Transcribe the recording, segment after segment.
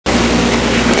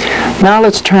Now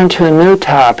let's turn to a new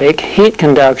topic, heat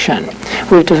conduction.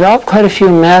 We've developed quite a few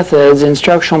methods in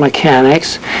structural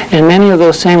mechanics, and many of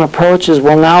those same approaches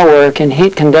will now work in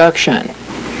heat conduction.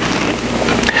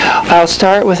 I'll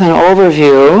start with an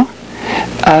overview,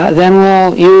 then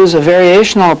we'll use a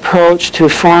variational approach to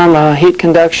form a heat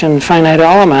conduction finite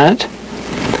element.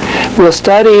 We'll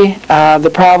study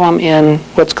the problem in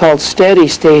what's called steady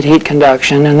state heat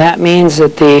conduction, and that means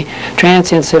that the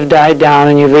transients have died down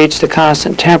and you've reached a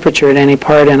constant temperature at any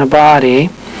part in a body.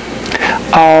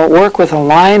 I'll work with a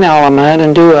line element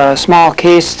and do a small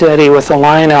case study with the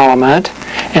line element,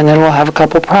 and then we'll have a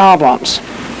couple problems.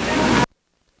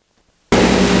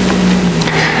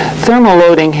 Thermal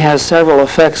loading has several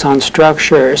effects on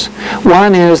structures.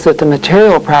 One is that the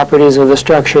material properties of the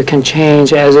structure can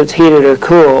change as it's heated or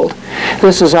cooled.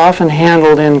 This is often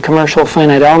handled in commercial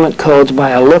finite element codes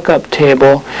by a lookup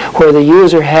table where the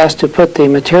user has to put the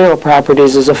material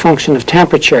properties as a function of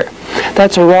temperature.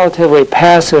 That's a relatively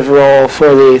passive role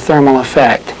for the thermal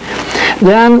effect.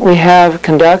 Then we have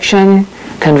conduction,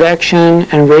 convection,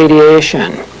 and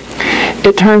radiation.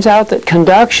 It turns out that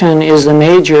conduction is the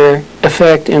major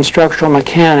effect in structural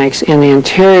mechanics in the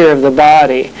interior of the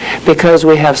body because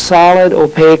we have solid,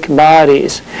 opaque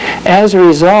bodies. As a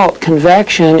result,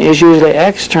 convection is usually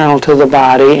external to the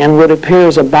body and would appear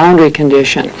as a boundary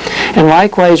condition. And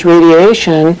likewise,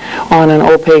 radiation on an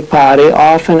opaque body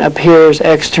often appears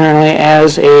externally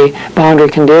as a boundary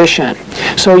condition.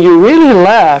 So you're really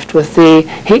left with the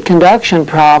heat conduction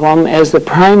problem as the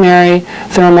primary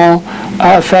thermal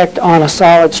effect on a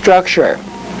solid structure.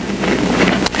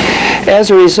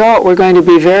 As a result, we're going to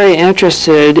be very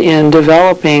interested in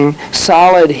developing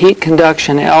solid heat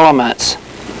conduction elements.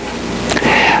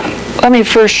 Let me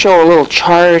first show a little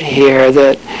chart here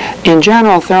that in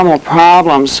general thermal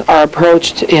problems are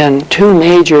approached in two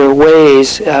major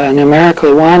ways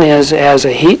numerically. One is as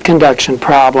a heat conduction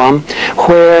problem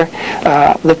where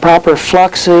the proper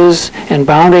fluxes and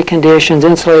boundary conditions,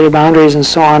 insulator boundaries and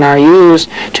so on are used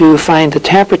to find the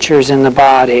temperatures in the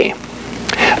body.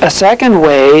 A second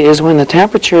way is when the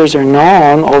temperatures are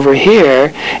known over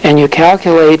here and you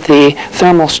calculate the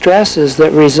thermal stresses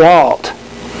that result.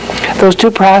 Those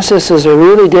two processes are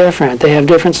really different. They have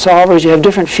different solvers. You have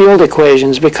different field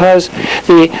equations because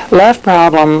the left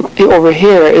problem over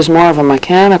here is more of a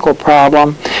mechanical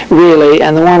problem, really,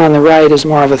 and the one on the right is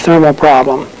more of a thermal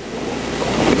problem.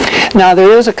 Now,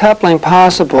 there is a coupling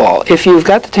possible. If you've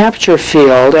got the temperature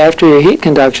field after your heat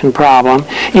conduction problem,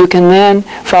 you can then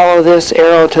follow this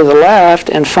arrow to the left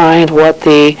and find what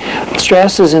the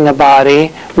stresses in the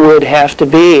body would have to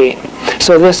be.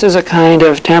 So this is a kind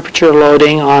of temperature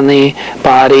loading on the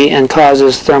body and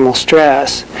causes thermal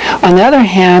stress. On the other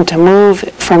hand, to move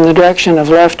from the direction of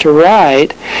left to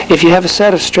right, if you have a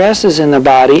set of stresses in the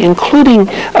body, including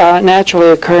naturally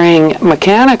occurring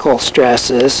mechanical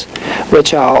stresses,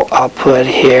 which I'll put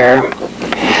here,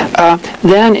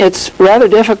 then it's rather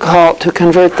difficult to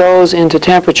convert those into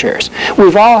temperatures.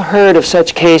 We've all heard of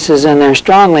such cases, and they're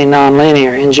strongly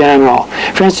nonlinear in general.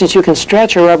 For instance, you can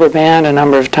stretch a rubber band a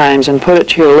number of times and put it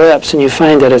to your lips, and you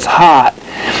find that it's hot.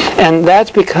 And that's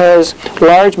because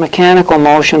large mechanical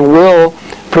motion will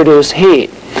produce heat.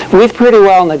 We've pretty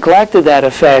well neglected that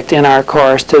effect in our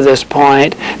course to this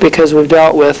point because we've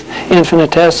dealt with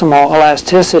infinitesimal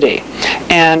elasticity.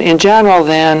 And in general,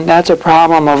 then, that's a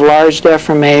problem of large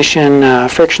deformation,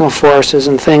 frictional forces,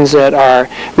 and things that are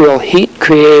real heat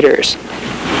creators.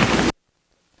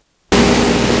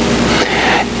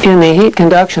 In the heat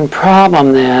conduction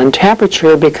problem, then,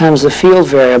 temperature becomes the field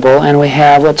variable, and we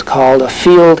have what's called a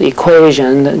field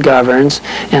equation that governs,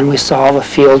 and we solve a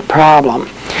field problem.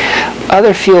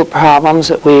 Other field problems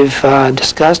that we've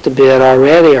discussed a bit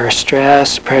already are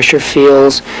stress, pressure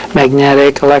fields,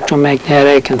 magnetic,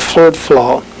 electromagnetic, and fluid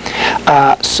flow.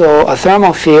 So a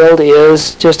thermal field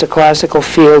is just a classical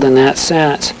field in that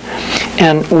sense.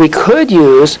 And we could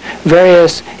use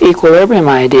various equilibrium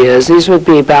ideas. These would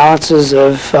be balances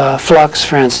of flux,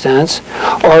 for instance,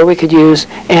 or we could use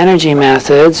energy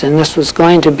methods, and this was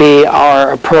going to be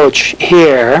our approach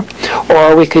here,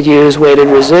 or we could use weighted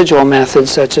residual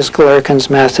methods such as Galerkin's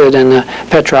method and the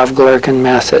Petrov-Galerkin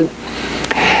method.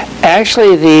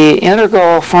 Actually, the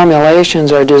integral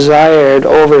formulations are desired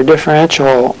over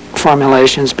differential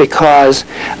formulations because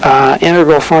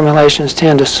integral formulations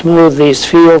tend to smooth these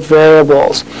field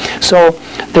variables. So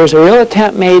there's a real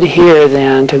attempt made here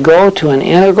then to go to an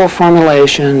integral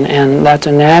formulation, and that's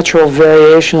a natural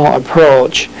variational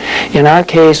approach. In our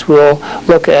case, we'll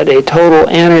look at a total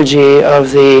energy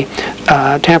of the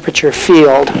temperature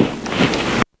field.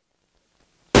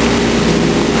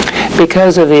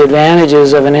 because of the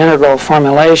advantages of an integral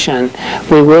formulation,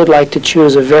 we would like to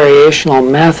choose a variational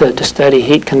method to study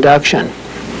heat conduction.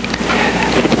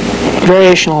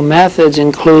 Variational methods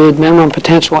include minimum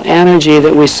potential energy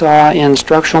that we saw in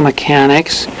structural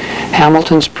mechanics,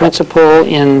 Hamilton's principle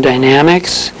in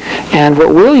dynamics, and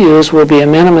what we'll use will be a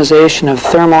minimization of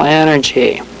thermal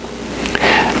energy.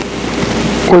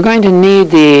 We're going to need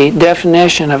the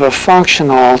definition of a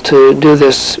functional to do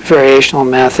this variational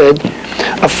method.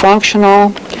 A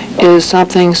functional is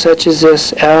something such as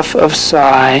this f of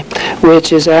psi,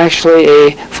 which is actually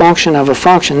a function of a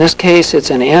function. In this case, it's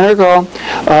an integral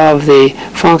of the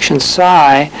function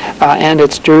psi and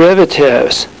its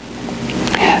derivatives.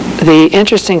 The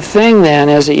interesting thing then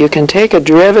is that you can take a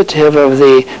derivative of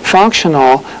the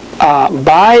functional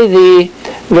by the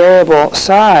variable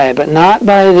psi, but not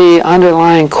by the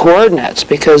underlying coordinates,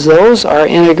 because those are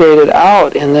integrated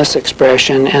out in this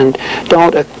expression and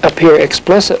don't appear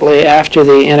explicitly after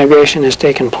the integration has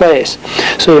taken place.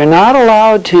 So you're not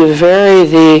allowed to vary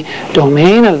the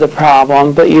domain of the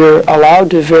problem, but you're allowed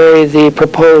to vary the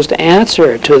proposed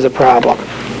answer to the problem.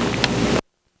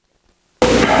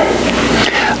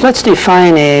 Let's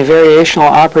define a variational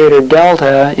operator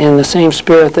delta in the same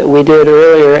spirit that we did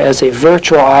earlier as a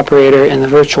virtual operator in the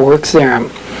virtual work theorem.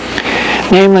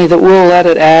 Namely, that we'll let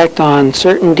it act on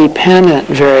certain dependent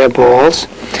variables,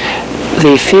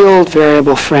 the field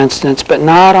variable for instance, but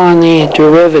not on the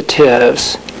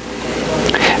derivatives.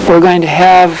 We're going to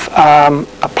have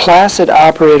a placid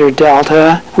operator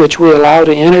delta, which we allow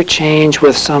to interchange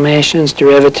with summations,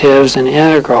 derivatives, and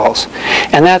integrals.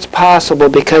 And that's possible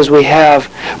because we have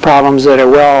problems that are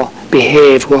well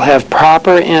behaved. We'll have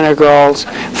proper integrals,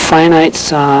 finite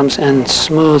sums, and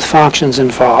smooth functions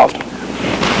involved.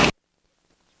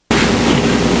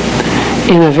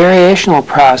 In a variational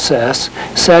process,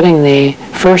 setting the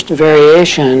first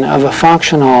variation of a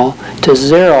functional to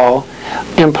 0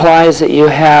 implies that you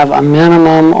have a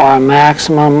minimum or a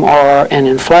maximum or an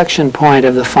inflection point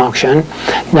of the function.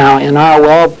 Now, in our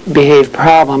well-behaved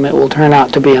problem, it will turn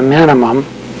out to be a minimum.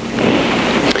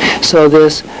 So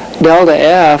this delta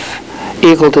f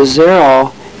equal to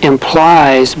 0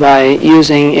 implies, by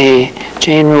using a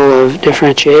chain rule of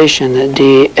differentiation, that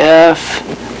df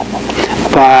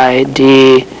by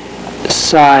d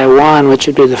psi 1, which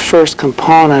would be the first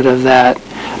component of that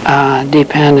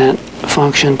dependent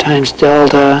function, times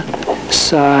delta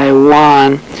psi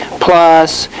 1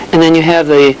 plus, and then you have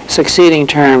the succeeding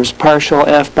terms, partial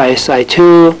f by psi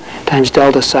 2 times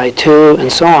delta psi 2,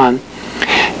 and so on.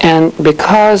 And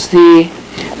because the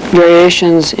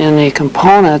variations in the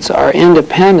components are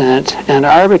independent and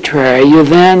arbitrary, you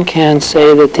then can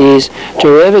say that these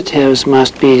derivatives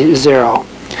must be 0.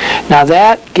 Now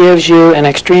that gives you an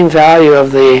extreme value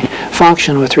of the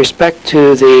function with respect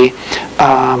to the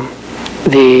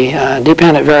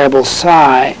dependent variable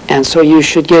psi, and so you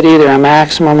should get either a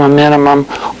maximum, a minimum,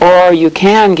 or you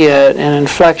can get an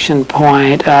inflection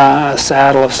point, a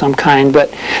saddle of some kind.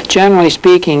 But generally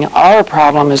speaking, our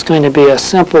problem is going to be a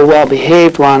simple,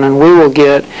 well-behaved one, and we will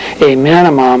get a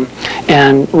minimum,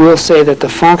 and we'll say that the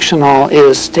functional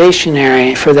is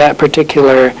stationary for that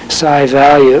particular psi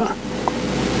value.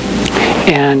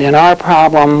 And in our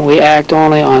problem, we act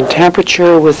only on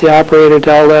temperature with the operator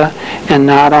delta and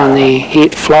not on the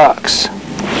heat flux.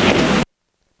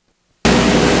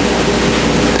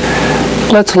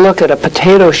 Let's look at a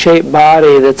potato-shaped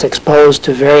body that's exposed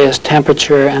to various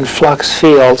temperature and flux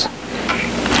fields.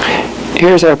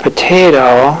 Here's our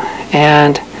potato,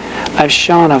 and I've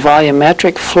shown a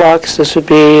volumetric flux. This would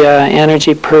be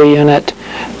energy per unit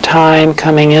time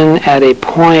coming in at a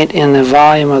point in the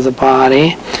volume of the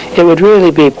body. It would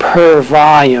really be per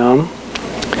volume.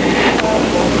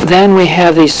 Then we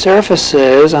have these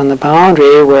surfaces on the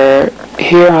boundary where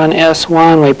here on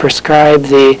S1 we prescribe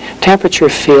the temperature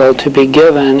field to be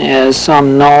given as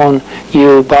some known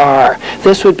U bar.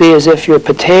 This would be as if your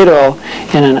potato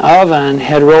in an oven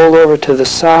had rolled over to the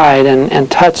side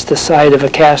and touched the side of a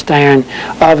cast iron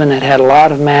oven that had a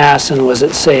lot of mass and was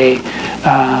at, say,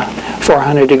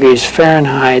 400 degrees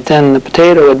Fahrenheit. Then the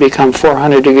potato would become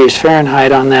 400 degrees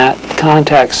Fahrenheit on that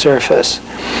contact surface.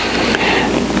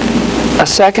 A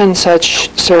second such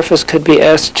surface could be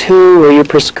S2, where you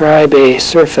prescribe a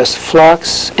surface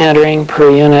flux entering per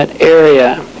unit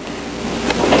area.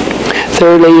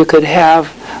 Thirdly, you could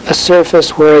have a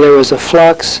surface where there was a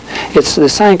flux. The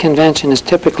sign convention is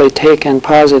typically taken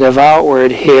positive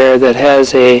outward here, that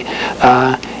has a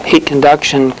heat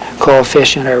conduction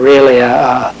coefficient, or really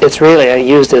it's really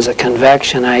used as a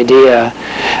convection idea,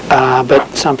 but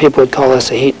some people would call this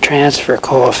a heat transfer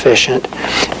coefficient.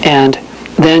 And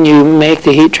then you make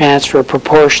the heat transfer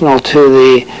proportional to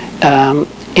the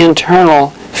internal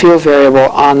field variable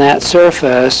on that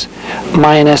surface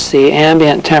minus the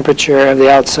ambient temperature of the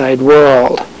outside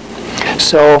world.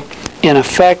 So in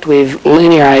effect, we've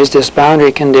linearized this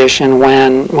boundary condition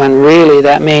when really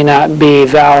that may not be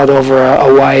valid over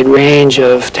a wide range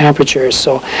of temperatures.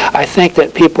 So I think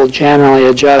that people generally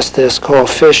adjust this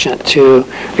coefficient to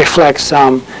reflect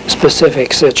some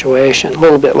specific situation, a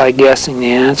little bit like guessing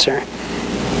the answer.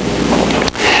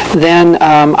 Then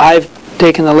I've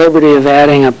taken the liberty of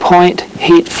adding a point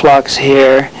heat flux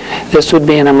here. This would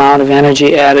be an amount of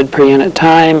energy added per unit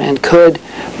time and could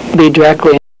be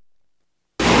directly.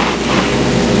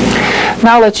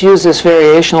 Now let's use this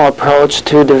variational approach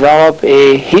to develop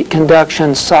a heat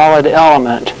conduction solid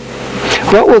element.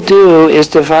 What we'll do is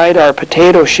divide our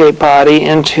potato-shaped body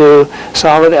into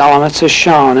solid elements as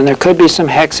shown, and there could be some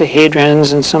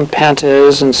hexahedrons and some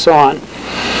pentas and so on.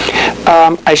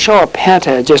 I show a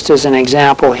penta just as an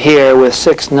example here with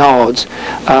 6 nodes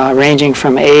ranging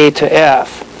from A to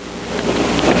F.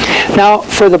 Now,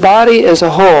 for the body as a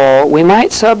whole, we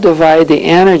might subdivide the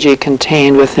energy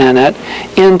contained within it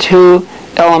into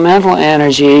elemental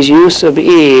energies, U sub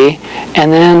E,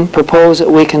 and then propose that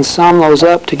we can sum those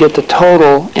up to get the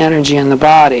total energy in the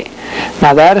body.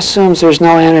 Now, that assumes there's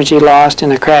no energy lost in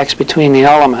the cracks between the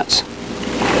elements.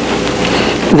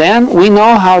 Then we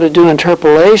know how to do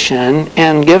interpolation,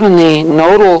 and given the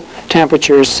nodal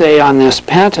temperatures, say, on this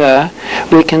penta,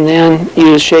 we can then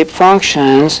use shape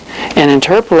functions and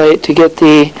interpolate to get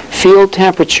the field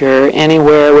temperature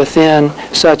anywhere within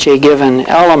such a given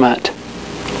element.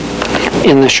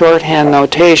 In the shorthand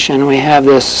notation, we have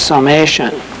this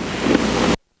summation.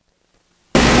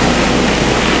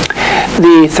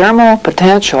 The thermal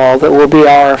potential that will be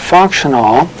our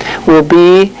functional will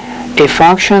be a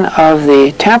function of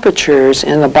the temperatures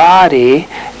in the body,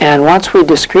 and once we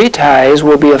discretize,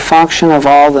 will be a function of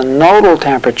all the nodal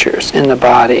temperatures in the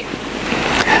body.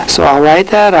 So I'll write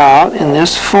that out in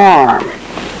this form.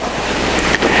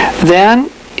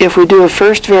 Then, if we do a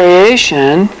first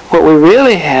variation, what we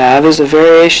really have is a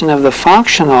variation of the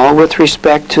functional with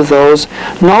respect to those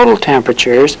nodal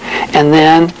temperatures, and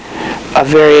then a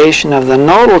variation of the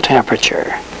nodal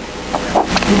temperature.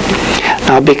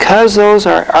 Now, because those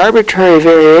are arbitrary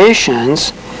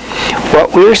variations,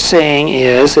 what we're saying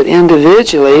is that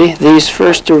individually these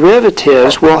first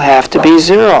derivatives will have to be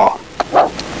 0.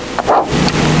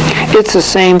 It's the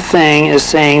same thing as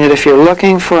saying that if you're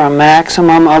looking for a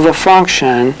maximum of a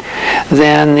function,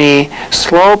 then the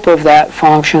slope of that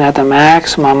function at the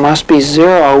maximum must be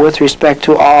 0 with respect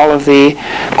to all of the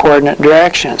coordinate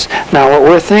directions. Now, what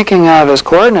we're thinking of as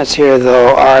coordinates here,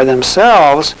 though, are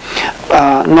themselves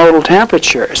nodal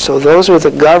temperatures. So those are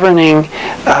the governing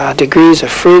degrees of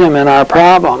freedom in our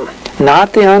problem,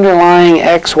 not the underlying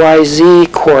x, y, z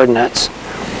coordinates.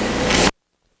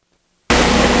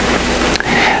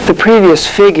 The previous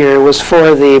figure was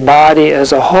for the body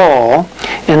as a whole,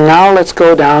 and now let's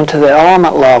go down to the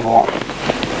element level.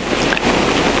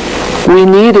 We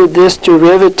needed this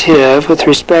derivative with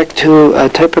respect to a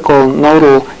typical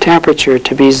nodal temperature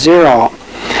to be 0.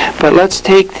 But let's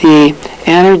take the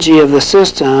energy of the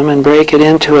system and break it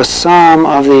into a sum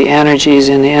of the energies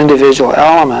in the individual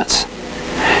elements.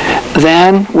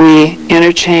 Then we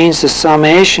interchange the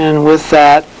summation with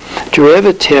that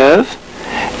derivative,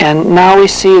 and now we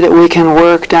see that we can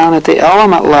work down at the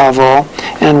element level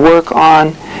and work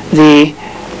on the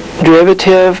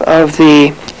derivative of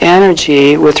the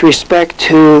energy with respect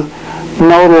to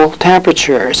nodal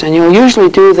temperatures. And you'll usually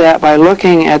do that by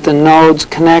looking at the nodes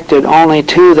connected only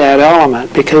to that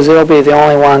element, because they'll be the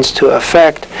only ones to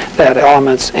affect that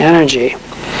element's energy.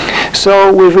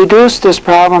 So we've reduced this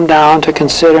problem down to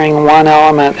considering one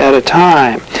element at a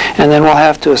time, and then we'll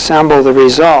have to assemble the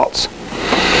results.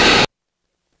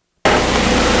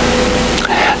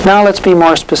 Now let's be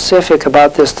more specific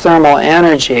about this thermal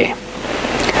energy.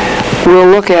 We'll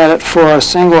look at it for a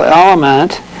single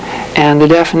element, and the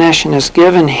definition is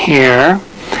given here.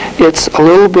 It's a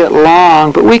little bit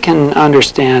long, but we can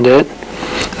understand it.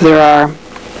 There are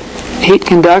heat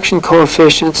conduction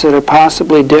coefficients that are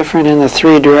possibly different in the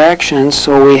 3 directions,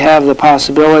 so we have the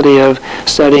possibility of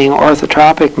studying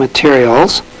orthotropic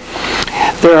materials.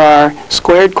 There are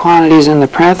squared quantities in the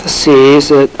parentheses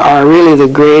that are really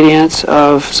the gradients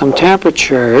of some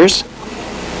temperatures,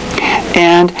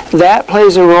 and that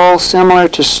plays a role similar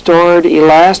to stored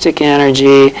elastic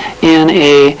energy in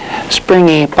a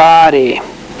springy body.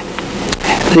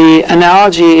 The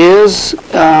analogy is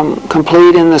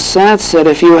complete in the sense that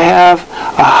if you have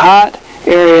a hot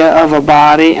area of a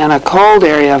body and a cold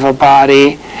area of a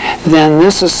body, then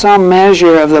this is some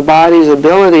measure of the body's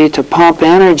ability to pump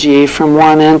energy from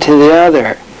one end to the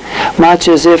other. much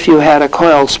as if you had a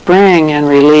coiled spring and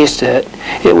released it,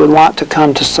 it would want to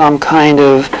come to some kind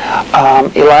of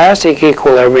elastic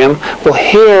equilibrium. Well,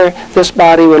 here, this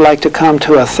body would like to come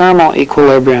to a thermal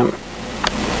equilibrium.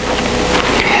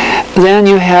 Then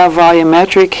you have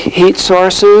volumetric heat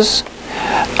sources,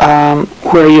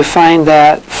 where you find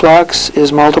that flux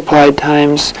is multiplied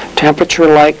times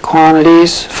temperature-like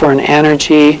quantities for an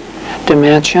energy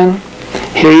dimension.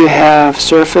 Here you have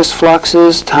surface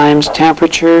fluxes times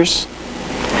temperatures.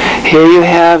 Here you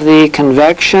have the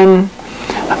convection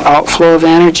outflow of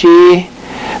energy,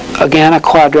 again a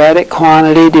quadratic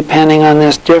quantity depending on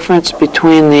this difference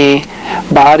between the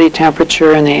body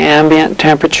temperature and the ambient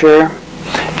temperature,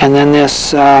 and then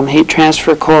this heat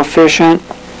transfer coefficient.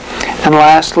 And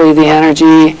lastly, the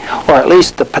energy, or at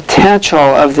least the potential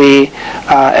of the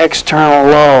external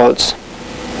loads,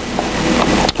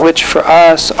 which for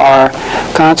us are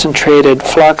concentrated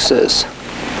fluxes.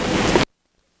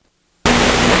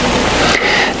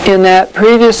 In that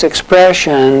previous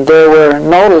expression, there were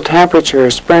nodal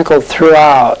temperatures sprinkled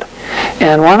throughout.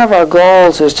 And one of our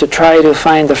goals is to try to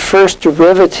find the first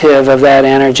derivative of that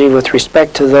energy with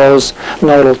respect to those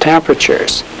nodal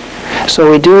temperatures.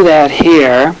 So we do that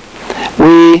here.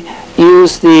 We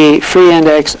use the free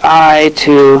index I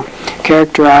to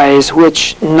characterize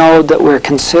which node that we're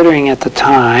considering at the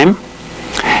time.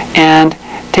 And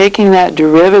taking that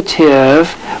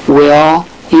derivative will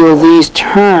yield these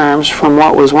terms from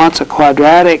what was once a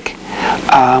quadratic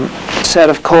set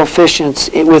of coefficients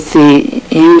with the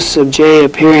u sub j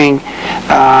appearing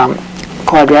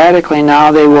quadratically.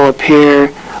 Now they will appear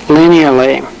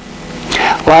linearly.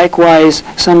 Likewise,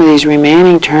 some of these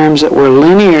remaining terms that were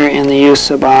linear in the u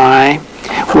sub I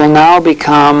will now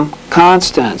become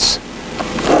constants.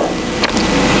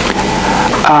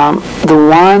 The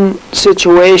one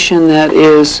situation that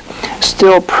is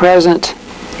still present,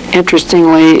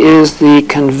 interestingly, is the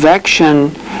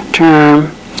convection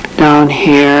term down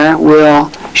here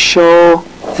will show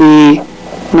the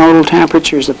nodal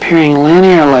temperatures appearing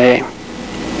linearly.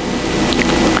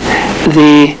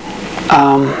 The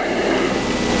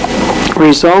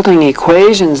resulting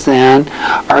equations then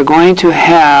are going to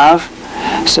have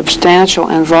substantial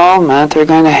involvement. They're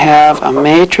going to have a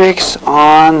matrix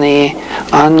on the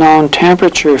unknown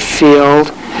temperature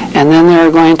field, and then there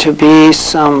are going to be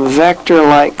some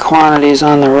vector-like quantities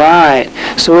on the right.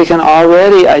 So we can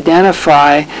already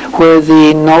identify where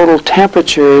the nodal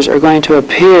temperatures are going to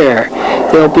appear.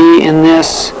 They'll be in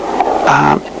this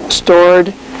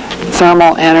stored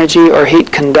thermal energy or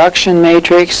heat conduction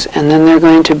matrix, and then they're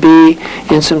going to be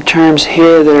in some terms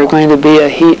here that are going to be a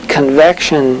heat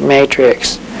convection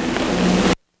matrix.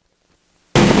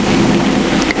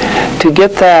 To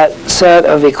get that set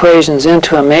of equations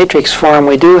into a matrix form,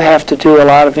 we do have to do a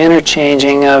lot of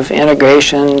interchanging of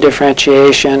integration,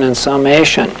 differentiation, and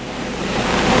summation.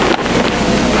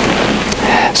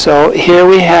 So here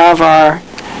we have our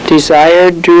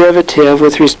desired derivative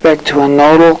with respect to a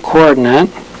nodal coordinate.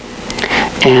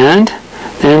 And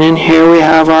then in here we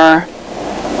have our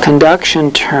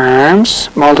conduction terms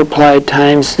multiplied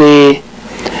times the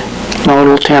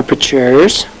nodal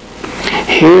temperatures.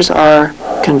 Here's our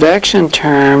convection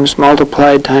terms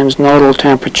multiplied times nodal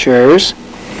temperatures.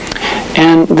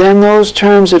 And then those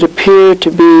terms that appear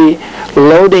to be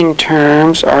loading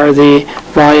terms are the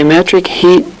volumetric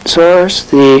heat source,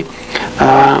 the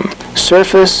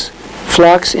surface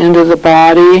flux into the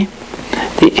body,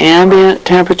 the ambient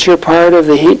temperature part of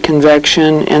the heat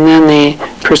convection, and then the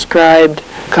prescribed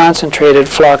concentrated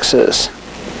fluxes.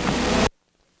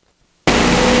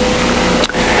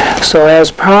 So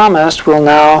as promised, we'll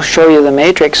now show you the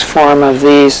matrix form of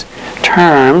these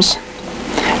terms.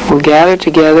 We'll gather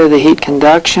together the heat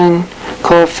conduction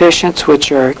coefficients,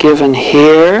 which are given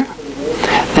here.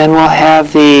 Then we'll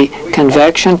have the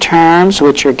convection terms,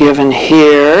 which are given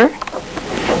here.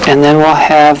 And then we'll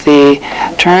have the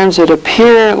terms that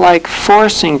appear like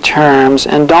forcing terms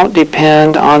and don't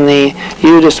depend on the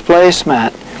u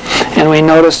displacement. And we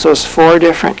notice those four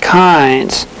different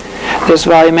kinds. This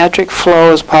volumetric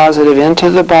flow is positive into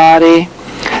the body.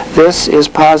 This is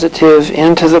positive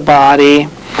into the body.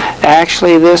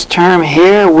 Actually, this term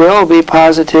here will be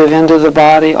positive into the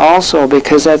body also,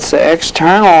 because that's the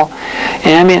external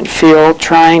ambient field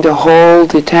trying to hold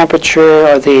the temperature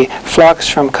or the flux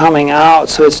from coming out.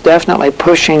 So it's definitely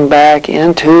pushing back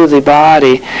into the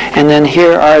body. And then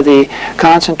here are the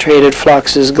concentrated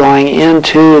fluxes going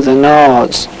into the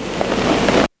nodes.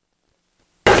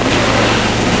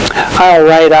 I'll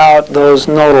write out those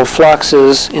nodal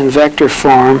fluxes in vector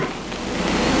form.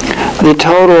 The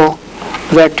total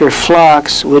vector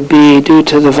flux would be due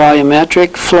to the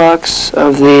volumetric flux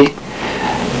of the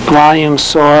volume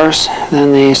source,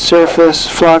 then the surface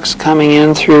flux coming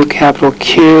in through capital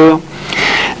Q,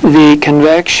 the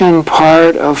convection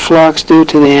part of flux due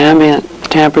to the ambient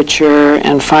temperature,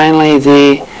 and finally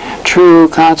the true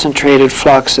concentrated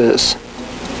fluxes.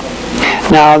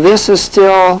 Now this is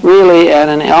still really at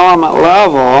an element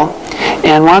level,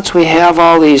 and once we have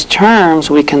all these terms,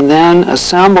 we can then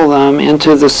assemble them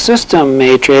into the system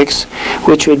matrix,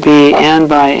 which would be n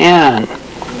by n.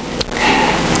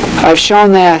 I've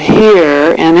shown that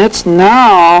here, and it's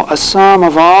now a sum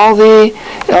of all the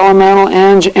elemental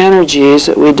energies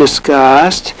that we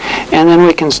discussed, and then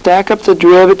we can stack up the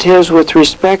derivatives with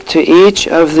respect to each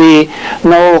of the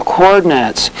null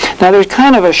coordinates. Now there's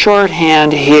kind of a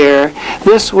shorthand here.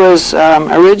 This was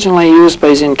originally used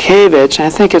by Zienkiewicz, and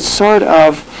I think it's sort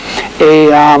of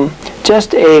a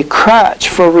just a crutch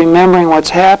for remembering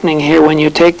what's happening here when you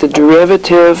take the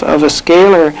derivative of a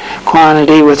scalar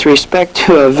quantity with respect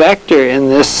to a vector in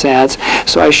this sense.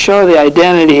 So I show the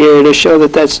identity here to show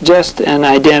that that's just an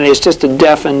identity, it's just a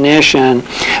definition.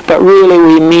 But really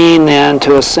we mean then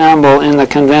to assemble in the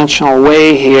conventional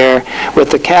way here with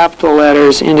the capital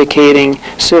letters indicating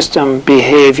system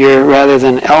behavior rather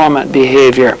than element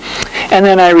behavior. And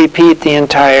then I repeat the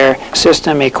entire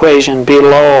system equation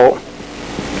below.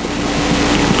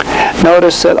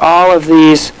 Notice that all of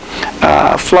these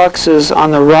fluxes on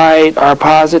the right are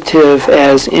positive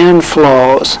as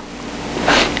inflows.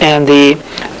 And the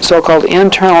so-called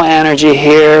internal energy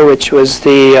here, which was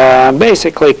the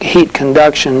basically heat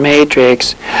conduction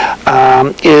matrix,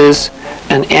 is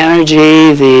an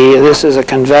energy. This is a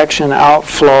convection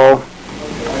outflow.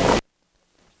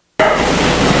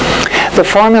 The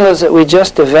formulas that we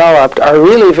just developed are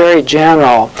really very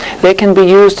general. They can be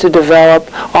used to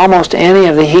develop almost any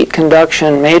of the heat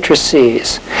conduction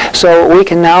matrices. So we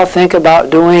can now think about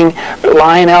doing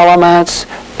line elements,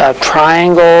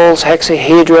 triangles,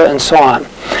 hexahedra, and so on.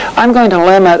 I'm going to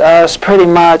limit us pretty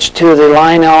much to the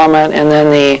line element and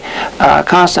then the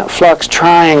constant flux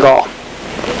triangle.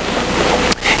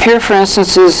 Here, for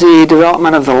instance, is the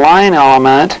development of the line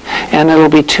element, and it'll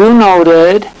be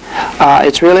two-noded.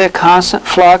 It's really a constant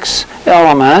flux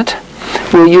element.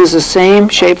 We'll use the same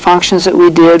shape functions that we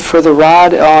did for the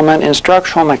rod element in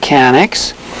structural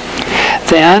mechanics.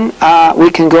 Then we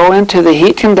can go into the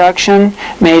heat conduction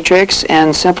matrix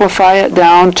and simplify it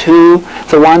down to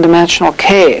the one-dimensional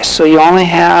case. So you only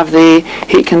have the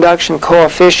heat conduction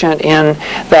coefficient in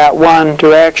that one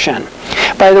direction.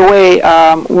 By the way,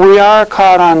 we are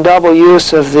caught on double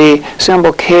use of the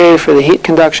symbol K for the heat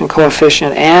conduction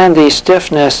coefficient and the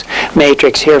stiffness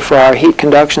matrix here for our heat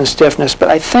conduction stiffness, but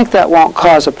I think that won't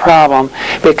cause a problem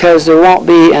because there won't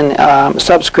be an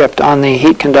subscript on the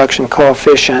heat conduction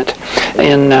coefficient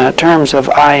in terms of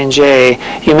I and J.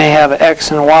 You may have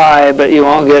X and Y, but you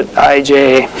won't get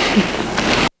IJ.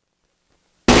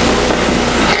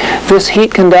 This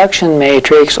heat conduction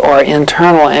matrix, or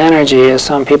internal energy as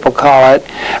some people call it,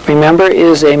 remember,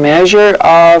 is a measure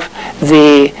of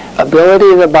the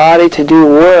ability of the body to do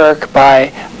work by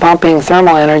pumping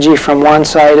thermal energy from one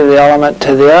side of the element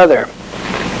to the other.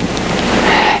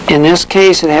 In this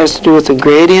case, it has to do with the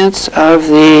gradients of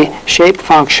the shape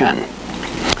function.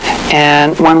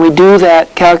 And when we do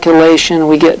that calculation,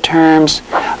 we get terms,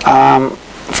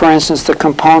 for instance, the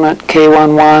component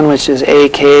K11, which is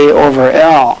AK over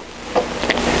L.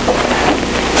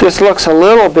 This looks a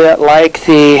little bit like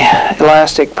the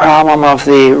elastic problem of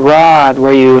the rod,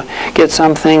 where you get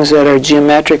some things that are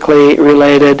geometrically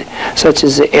related, such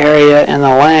as the area and the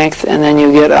length, and then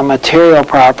you get a material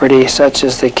property, such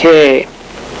as the K.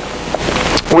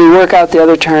 We work out the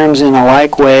other terms in a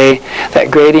like way. That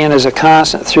gradient is a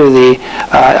constant through the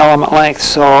element length,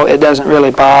 so it doesn't really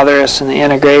bother us, and the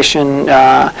integration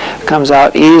comes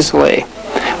out easily.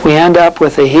 We end up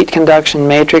with a heat conduction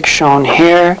matrix shown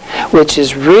here, which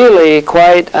is really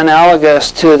quite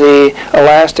analogous to the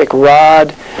elastic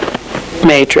rod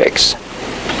matrix.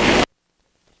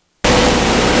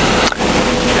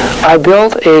 I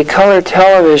built a color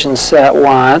television set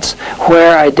once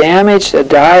where I damaged a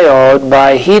diode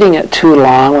by heating it too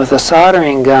long with a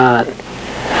soldering gun.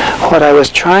 What I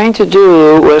was trying to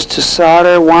do was to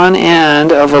solder one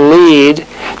end of a lead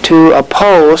to a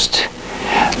post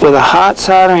with a hot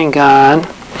soldering gun,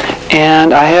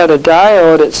 and I had a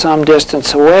diode at some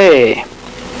distance away.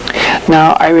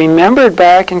 Now, I remembered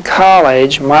back in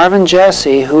college, Marvin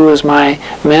Jesse, who was my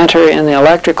mentor in the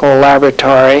electrical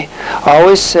laboratory,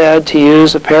 always said to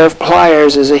use a pair of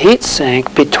pliers as a heat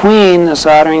sink between the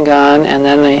soldering gun and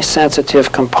then the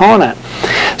sensitive component.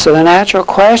 So the natural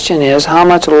question is, how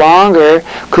much longer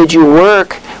could you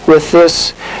work with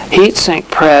this heat sink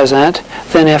present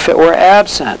than if it were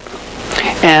absent?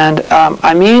 And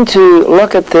I mean to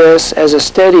look at this as a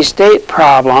steady state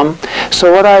problem.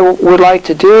 So what I would like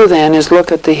to do then is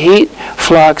look at the heat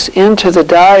flux into the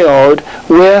diode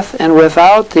with and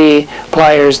without the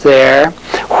pliers there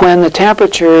when the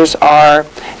temperatures are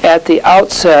at the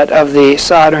outset of the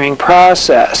soldering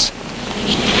process.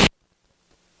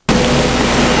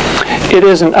 It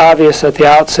isn't obvious at the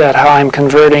outset how I'm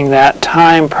converting that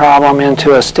time problem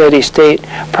into a steady state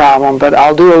problem, but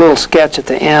I'll do a little sketch at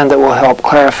the end that will help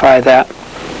clarify that.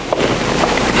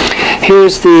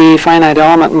 Here's the finite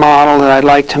element model that I'd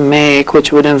like to make,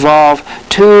 which would involve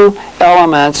two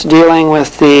elements dealing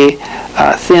with the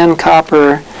thin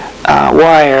copper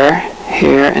wire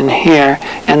here and here,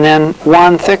 and then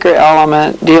one thicker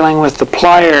element dealing with the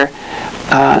plier,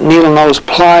 needle nose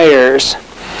pliers.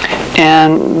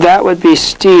 And that would be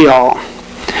steel.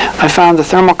 I found the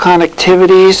thermal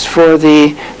conductivities for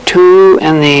the two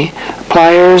and the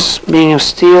pliers, being of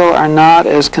steel, are not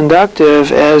as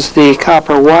conductive as the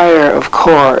copper wire, of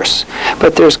course.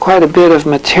 But there's quite a bit of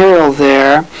material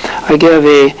there. I give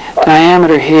a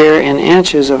diameter here in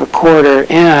inches of 1/4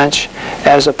 inch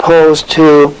as opposed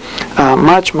to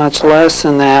much, much less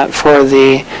than that for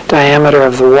the diameter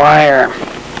of the wire.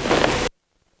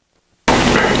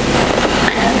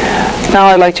 Now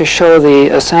I'd like to show the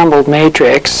assembled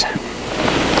matrix.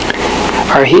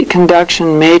 Our heat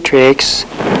conduction matrix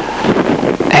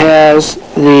has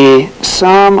the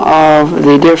sum of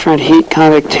the different heat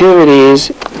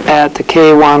conductivities at the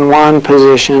K11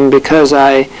 position, because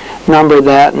I numbered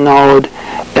that node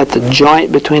at the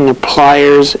joint between the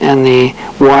pliers and the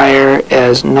wire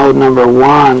as node number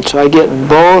 1. So I get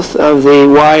both of the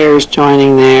wires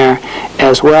joining there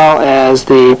as well as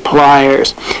the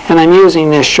pliers. And I'm using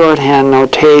this shorthand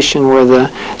notation where the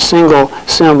single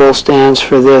symbol stands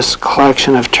for this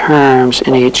collection of terms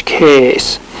in each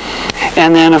case.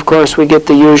 And then, of course, we get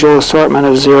the usual assortment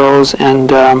of zeros and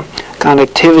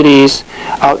conductivities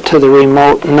out to the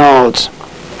remote nodes.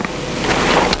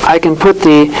 I can put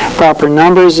the proper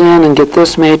numbers in and get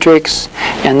this matrix,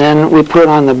 and then we put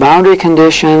on the boundary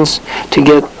conditions to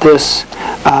get this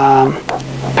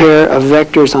pair of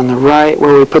vectors on the right,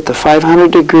 where we put the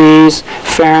 500 degrees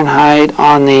Fahrenheit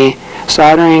on the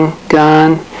soldering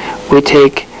gun. We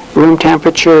take room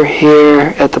temperature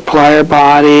here at the plier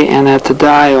body and at the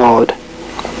diode.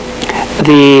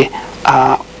 The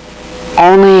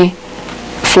only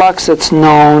flux that's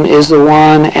known is the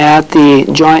one at the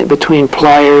joint between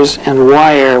pliers and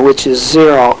wire, which is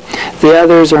 0. The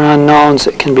others are unknowns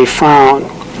that can be found.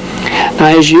 Now,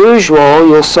 as usual,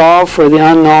 you'll solve for the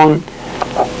unknown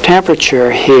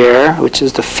temperature here, which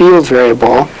is the field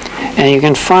variable, and you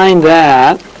can find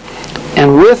that.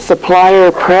 And with the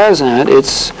plier present,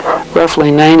 it's roughly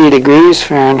 90 degrees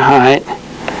Fahrenheit.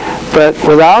 But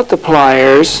without the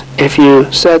pliers, if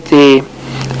you set the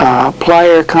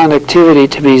plier conductivity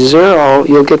to be 0,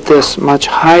 you'll get this much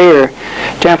higher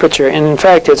temperature. And in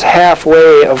fact, it's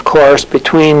halfway, of course,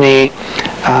 between the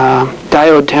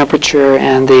diode temperature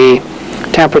and the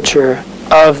temperature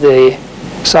of the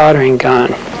soldering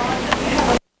gun.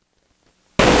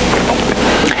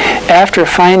 After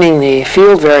finding the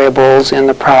field variables in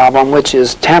the problem, which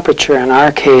is temperature in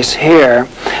our case here,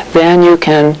 then you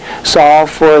can solve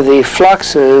for the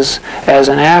fluxes as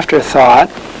an afterthought.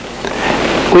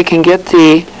 We can get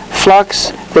the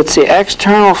flux that's the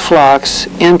external flux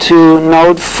into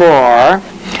node 4.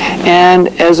 And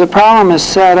as the problem is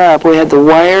set up, we had the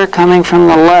wire coming from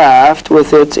the left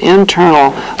with its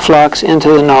internal flux into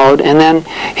the node. And then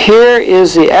here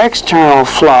is the external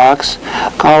flux,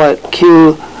 call it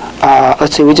Q.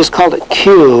 Let's see, we just called it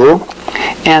Q.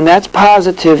 And that's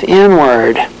positive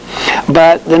inward.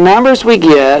 But the numbers we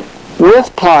get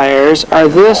with pliers are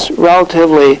this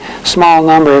relatively small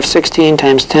number of 16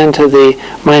 times 10 to the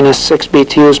minus 6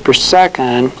 BTUs per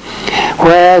second,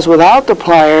 whereas without the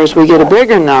pliers we get a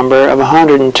bigger number of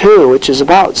 102, which is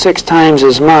about 6 times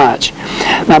as much.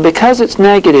 Now, because it's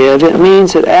negative, it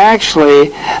means that actually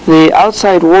the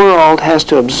outside world has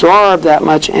to absorb that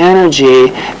much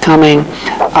energy coming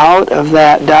out of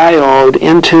that diode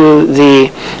into the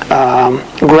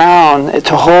ground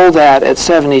to hold that at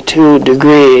 72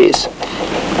 degrees.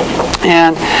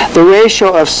 And the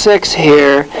ratio of 6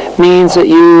 here means that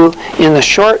you, in the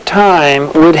short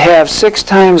time, would have 6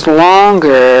 times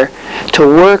longer to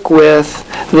work with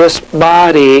this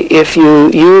body if you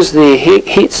use the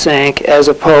heat sink as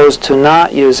opposed to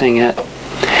not using it.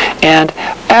 And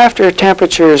after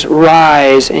temperatures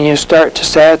rise and you start to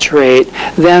saturate,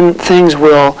 then things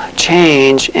will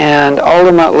change, and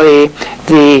ultimately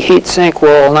the heat sink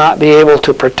will not be able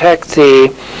to protect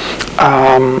the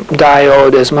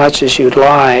diode as much as you'd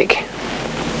like.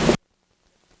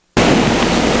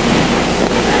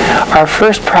 Our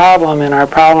first problem in our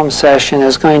problem session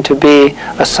is going to be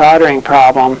a soldering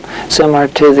problem similar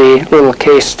to the little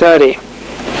case study.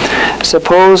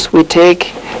 Suppose we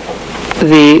take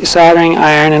the soldering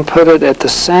iron and put it at the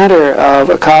center of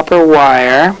a copper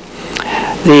wire.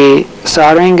 The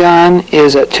soldering gun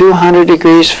is at 200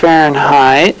 degrees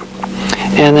Fahrenheit,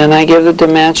 and then I give the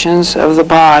dimensions of the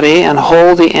body and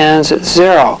hold the ends at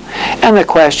 0. And the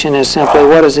question is simply,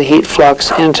 what is the heat flux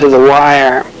into the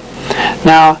wire?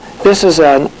 Now, this is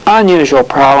an unusual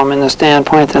problem in the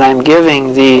standpoint that I'm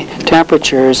giving the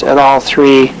temperatures at all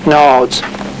 3 nodes.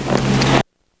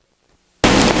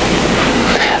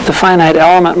 The finite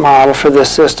element model for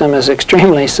this system is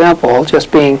extremely simple,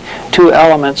 just being 2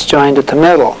 elements joined at the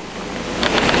middle.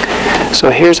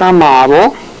 So here's our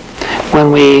model.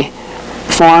 When we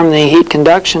form the heat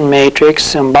conduction matrix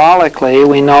symbolically,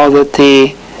 we know that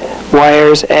the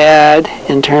wires add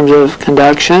in terms of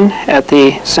conduction at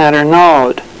the center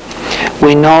node.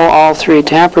 We know all 3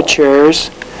 temperatures.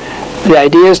 The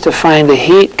idea is to find the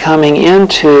heat coming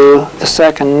into the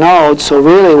second node, so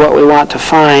really what we want to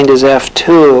find is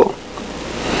F2.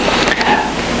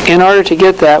 In order to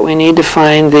get that, we need to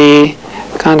find the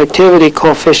conductivity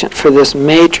coefficient for this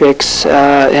matrix,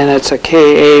 and it's a Ka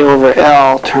over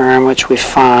L term, which we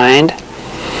find.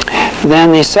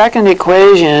 Then the second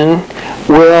equation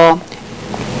will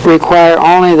require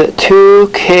only that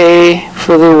 2K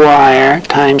for the wire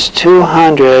times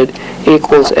 200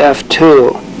 equals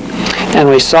F2. And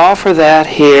we solve for that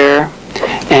here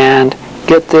and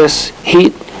get this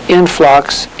heat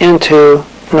influx into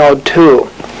node 2.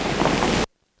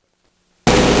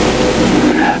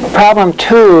 Problem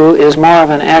 2 is more of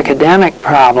an academic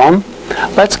problem.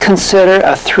 Let's consider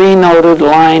a 3-noded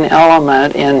line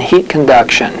element in heat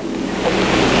conduction.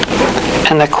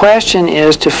 And the question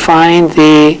is to find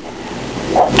the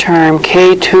term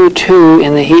K22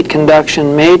 in the heat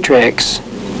conduction matrix.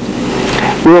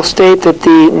 We'll state that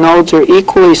the nodes are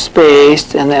equally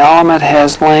spaced and the element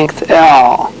has length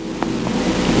L.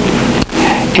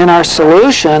 In our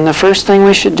solution, the first thing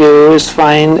we should do is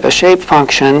find a shape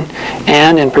function,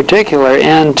 and in particular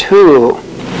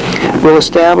N2. We'll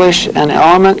establish an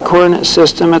element coordinate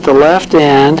system at the left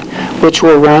end, which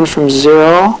will run from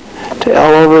 0 to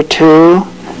L over 2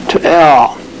 to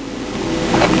L.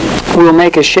 We'll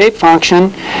make a shape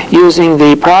function using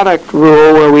the product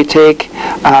rule, where we take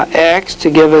x to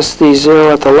give us the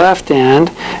 0 at the left end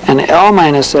and L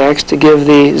minus x to give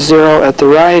the 0 at the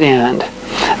right end.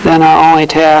 Then our only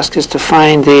task is to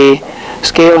find the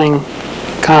scaling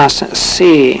constant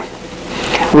c.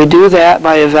 We do that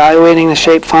by evaluating the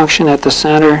shape function at the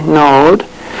center node,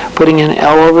 putting in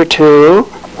L over 2,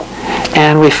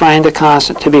 and we find the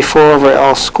constant to be 4 over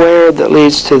L squared that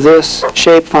leads to this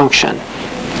shape function.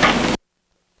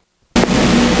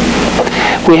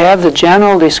 We have the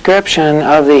general description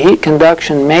of the heat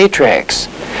conduction matrix,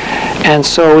 and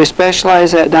so we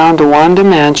specialize that down to 1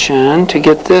 dimension to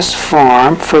get this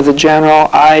form for the general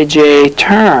ij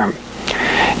term.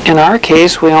 In our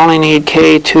case, we only need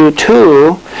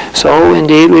K22, so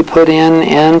indeed we put in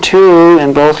N2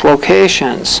 in both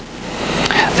locations.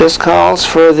 This calls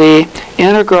for the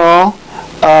integral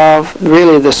of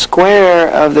really the square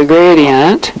of the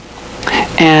gradient,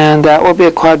 and that will be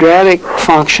a quadratic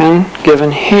function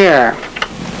given here.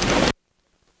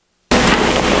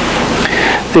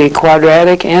 The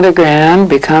quadratic integrand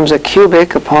becomes a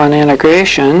cubic upon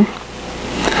integration,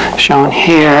 shown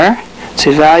here. It's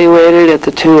evaluated at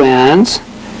the 2 ends,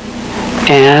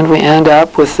 and we end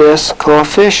up with this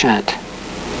coefficient.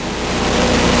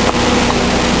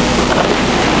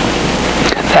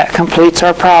 That completes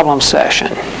our problem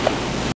session.